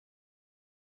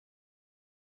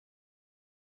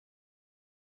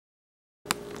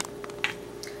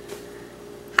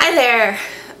Hi there,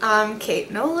 I'm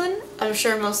Kate Nolan. I'm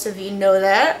sure most of you know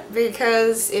that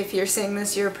because if you're seeing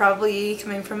this, you're probably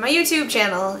coming from my YouTube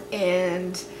channel,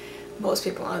 and most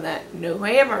people on that know who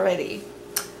I am already.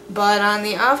 But on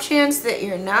the off chance that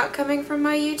you're not coming from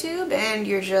my YouTube and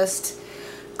you're just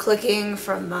clicking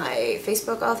from my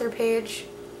Facebook author page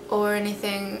or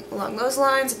anything along those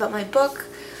lines about my book,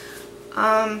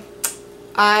 I'm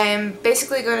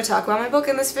basically going to talk about my book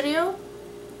in this video.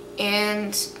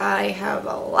 And I have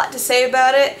a lot to say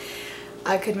about it.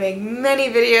 I could make many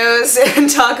videos and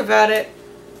talk about it,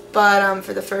 but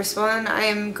for the first one I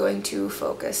am going to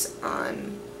focus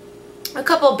on a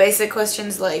couple basic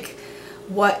questions like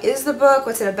what is the book,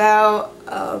 what's it about,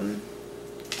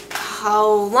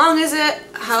 how long is it,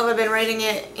 how have I been writing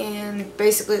it, and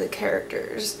basically the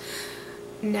characters.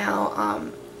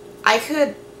 Now I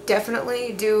could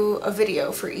definitely do a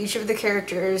video for each of the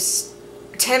characters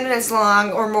 10 minutes long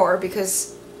or more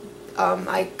because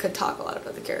I could talk a lot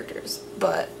about the characters,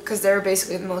 but because they're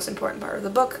basically the most important part of the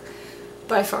book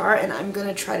by far, and I'm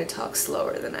gonna try to talk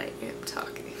slower than I am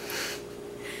talking.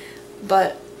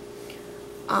 But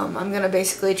I'm gonna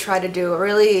basically try to do a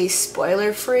really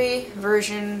spoiler-free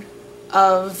version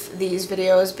of these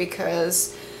videos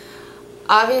because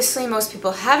obviously most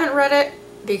people haven't read it,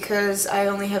 because I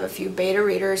only have a few beta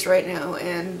readers right now,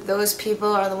 and those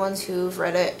people are the ones who've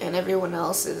read it and everyone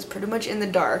else is pretty much in the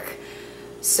dark.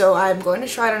 So I'm going to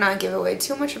try to not give away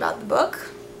too much about the book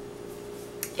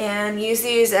and use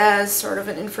these as sort of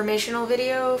an informational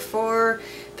video for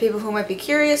people who might be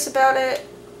curious about it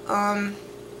or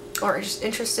just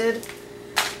interested.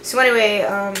 So anyway,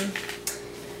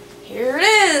 here it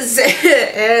is.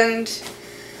 And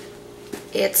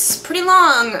it's pretty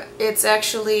long. It's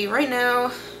actually, right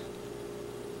now,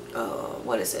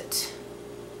 what is it?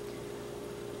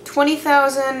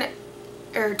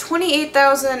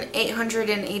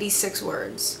 28,886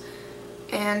 words.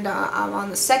 And I'm on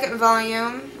the second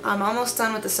volume. I'm almost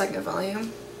done with the second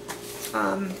volume.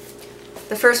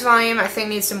 The first volume I think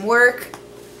needs some work.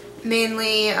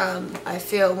 Mainly, I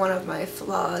feel one of my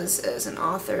flaws as an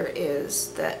author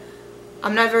is that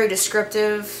I'm not very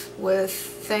descriptive with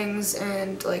things,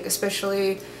 and like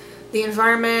especially the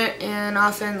environment and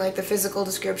often like the physical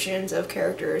descriptions of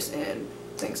characters and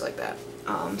things like that.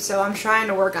 So I'm trying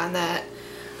to work on that.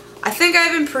 I think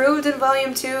I've improved in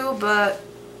volume 2, but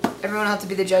everyone will have to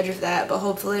be the judge of that. But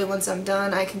hopefully once I'm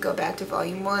done I can go back to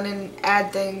volume 1 and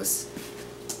add things.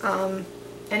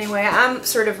 Anyway, I'm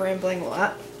sort of rambling a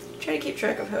lot. Try to keep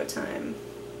track of how time.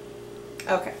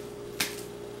 Okay.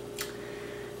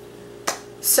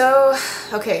 So,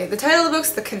 okay, the title of the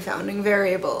book's The Confounding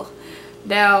Variable.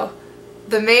 Now,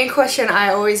 the main question I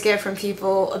always get from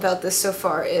people about this so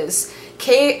far is,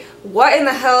 Kate, what in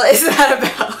the hell is that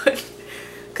about?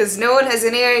 Because no one has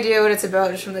any idea what it's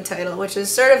about just from the title, which is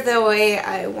sort of the way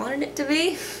I wanted it to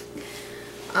be.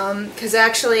 Because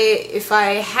actually, if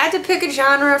I had to pick a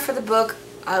genre for the book,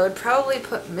 I would probably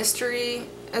put mystery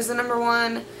as the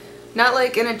 #1. Not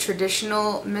like in a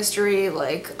traditional mystery,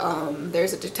 like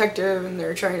there's a detective and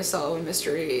they're trying to solve a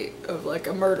mystery of like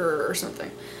a murder or something,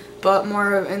 but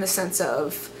more in the sense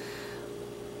of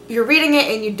you're reading it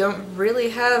and you don't really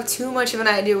have too much of an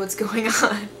idea what's going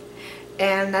on.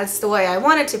 And that's the way I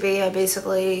want it to be. I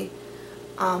basically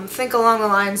think along the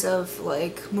lines of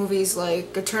like movies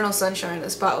like Eternal Sunshine of the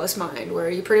Spotless Mind, where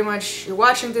you're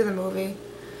watching through the movie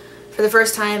for the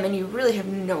first time and you really have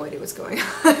no idea what's going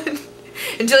on.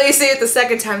 Until you see it the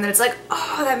second time, then it's like,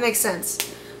 oh, that makes sense.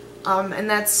 And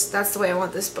that's the way I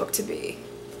want this book to be,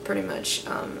 pretty much.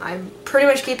 I'm pretty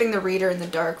much keeping the reader in the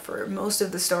dark for most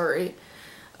of the story,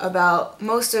 about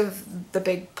most of the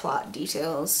big plot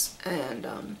details,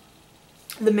 and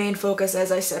the main focus,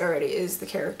 as I said already, is the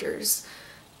characters,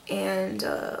 and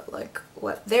like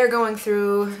what they're going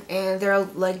through, and their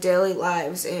like daily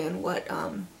lives, and what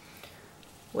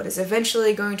is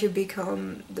eventually going to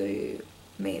become the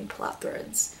main plot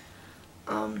threads.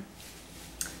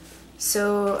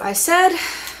 So I said,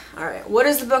 alright, what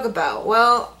is the book about?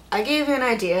 Well, I gave you an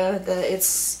idea that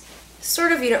it's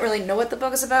sort of, you don't really know what the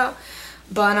book is about,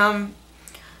 but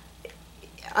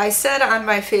I said on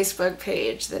my Facebook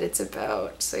page that it's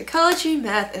about psychology,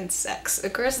 math, and sex.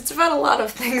 Of course, it's about a lot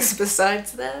of things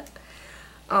besides that.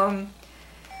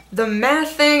 The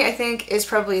math thing, I think, is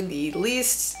probably the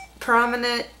least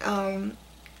prominent,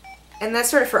 and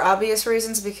that's sort of for obvious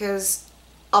reasons because,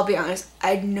 I'll be honest,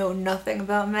 I know nothing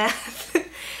about math.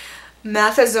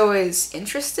 Math has always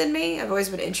interested me. I've always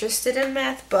been interested in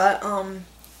math, but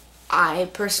I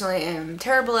personally am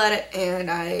terrible at it, and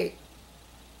I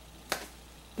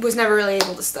was never really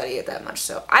able to study it that much,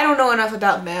 so I don't know enough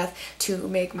about math to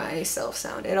make myself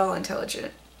sound at all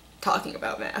intelligent. talking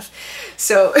about math.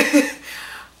 So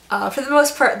for the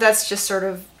most part, that's just sort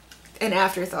of an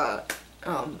afterthought.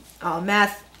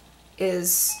 Math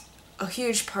is a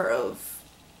huge part of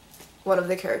one of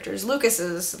the characters,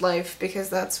 Lucas's life, because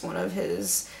that's one of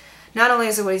his, not only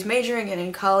is it what he's majoring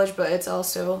in college, but it's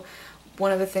also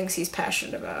one of the things he's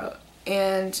passionate about.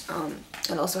 And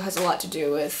it also has a lot to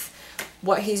do with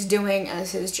what he's doing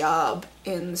as his job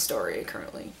in the story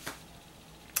currently.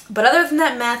 But other than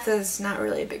that, math is not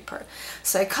really a big part.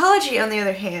 Psychology, on the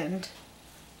other hand,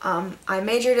 I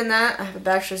majored in that. I have a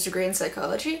bachelor's degree in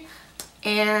psychology,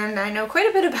 and I know quite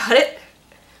a bit about it.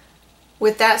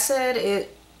 With that said,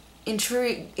 it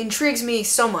intrigues me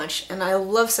so much, and I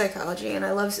love psychology, and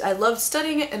I love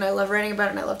studying it, and I love writing about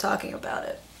it, and I love talking about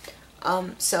it.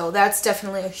 So that's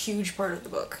definitely a huge part of the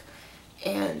book.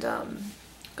 And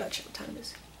gotta check what time it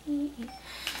is.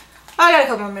 I got a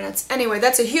couple more minutes. Anyway,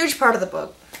 that's a huge part of the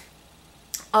book.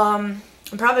 I'm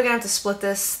probably gonna have to split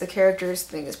this. The characters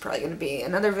thing is probably gonna be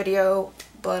another video,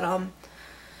 but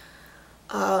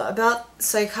about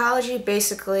psychology,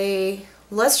 basically,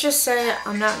 let's just say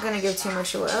I'm not gonna give too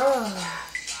much away. Oh.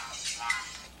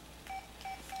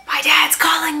 My dad's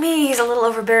calling me. He's a little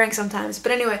overbearing sometimes,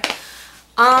 but anyway,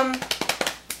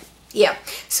 yeah.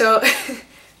 So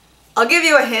I'll give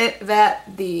you a hint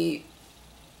that the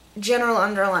general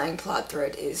underlying plot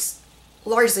thread is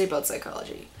largely about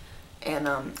psychology. And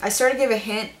I sort of give a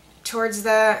hint towards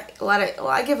that.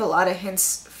 I give a lot of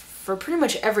hints for pretty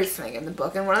much everything in the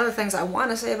book. And one of the things I want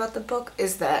to say about the book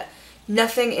is that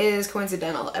nothing is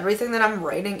coincidental. Everything that I'm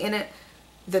writing in it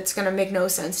that's going to make no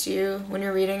sense to you when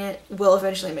you're reading it will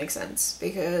eventually make sense,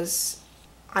 because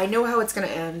I know how it's going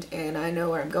to end and I know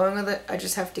where I'm going with it. I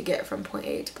just have to get from point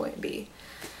A to point B.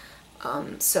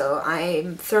 So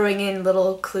I'm throwing in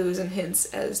little clues and hints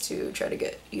as to try to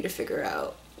get you to figure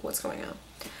out what's going on.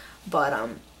 But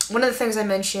one of the things I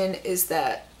mentioned is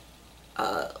that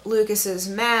Lucas's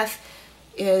math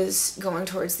is going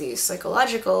towards these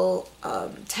psychological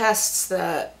tests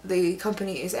that the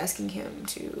company is asking him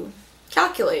to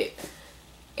calculate.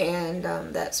 And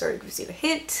that sort of gives you a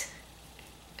hint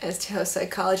as to how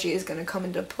psychology is going to come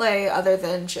into play, other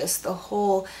than just the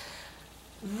whole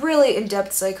really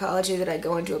in-depth psychology that I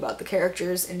go into about the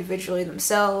characters individually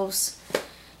themselves.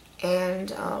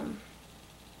 And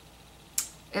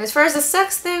as far as the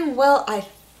sex thing, well, I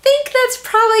think that's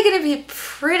probably going to be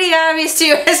pretty obvious to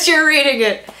you as you're reading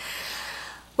it.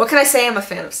 What can I say? I'm a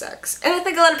fan of sex. And I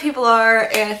think a lot of people are,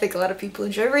 and I think a lot of people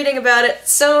enjoy reading about it.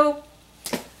 So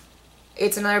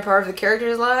it's another part of the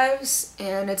characters' lives,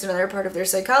 and it's another part of their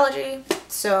psychology.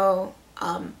 So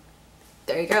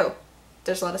there you go.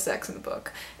 There's a lot of sex in the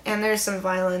book. And there's some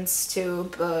violence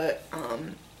too, but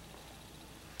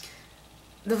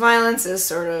the violence is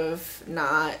sort of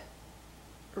not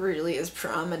really as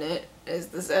prominent as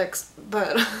the sex,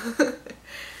 but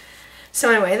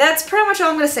so anyway, that's pretty much all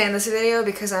I'm going to say in this video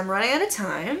because I'm running out of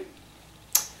time.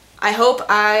 I hope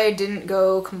I didn't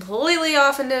go completely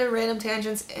off into random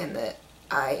tangents and that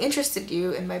I interested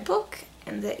you in my book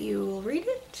and that you will read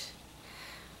it.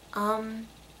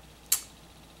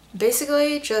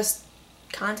 Basically, just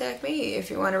contact me if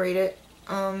you want to read it.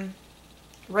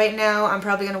 Right now, I'm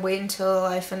probably going to wait until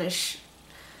I finish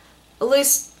at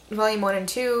least Volume 1 and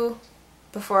 2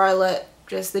 before I let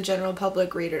just the general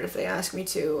public read it if they ask me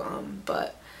to,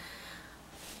 but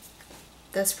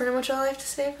that's pretty much all I have to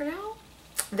say for now.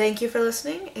 Thank you for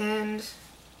listening, and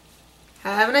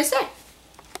have a nice day!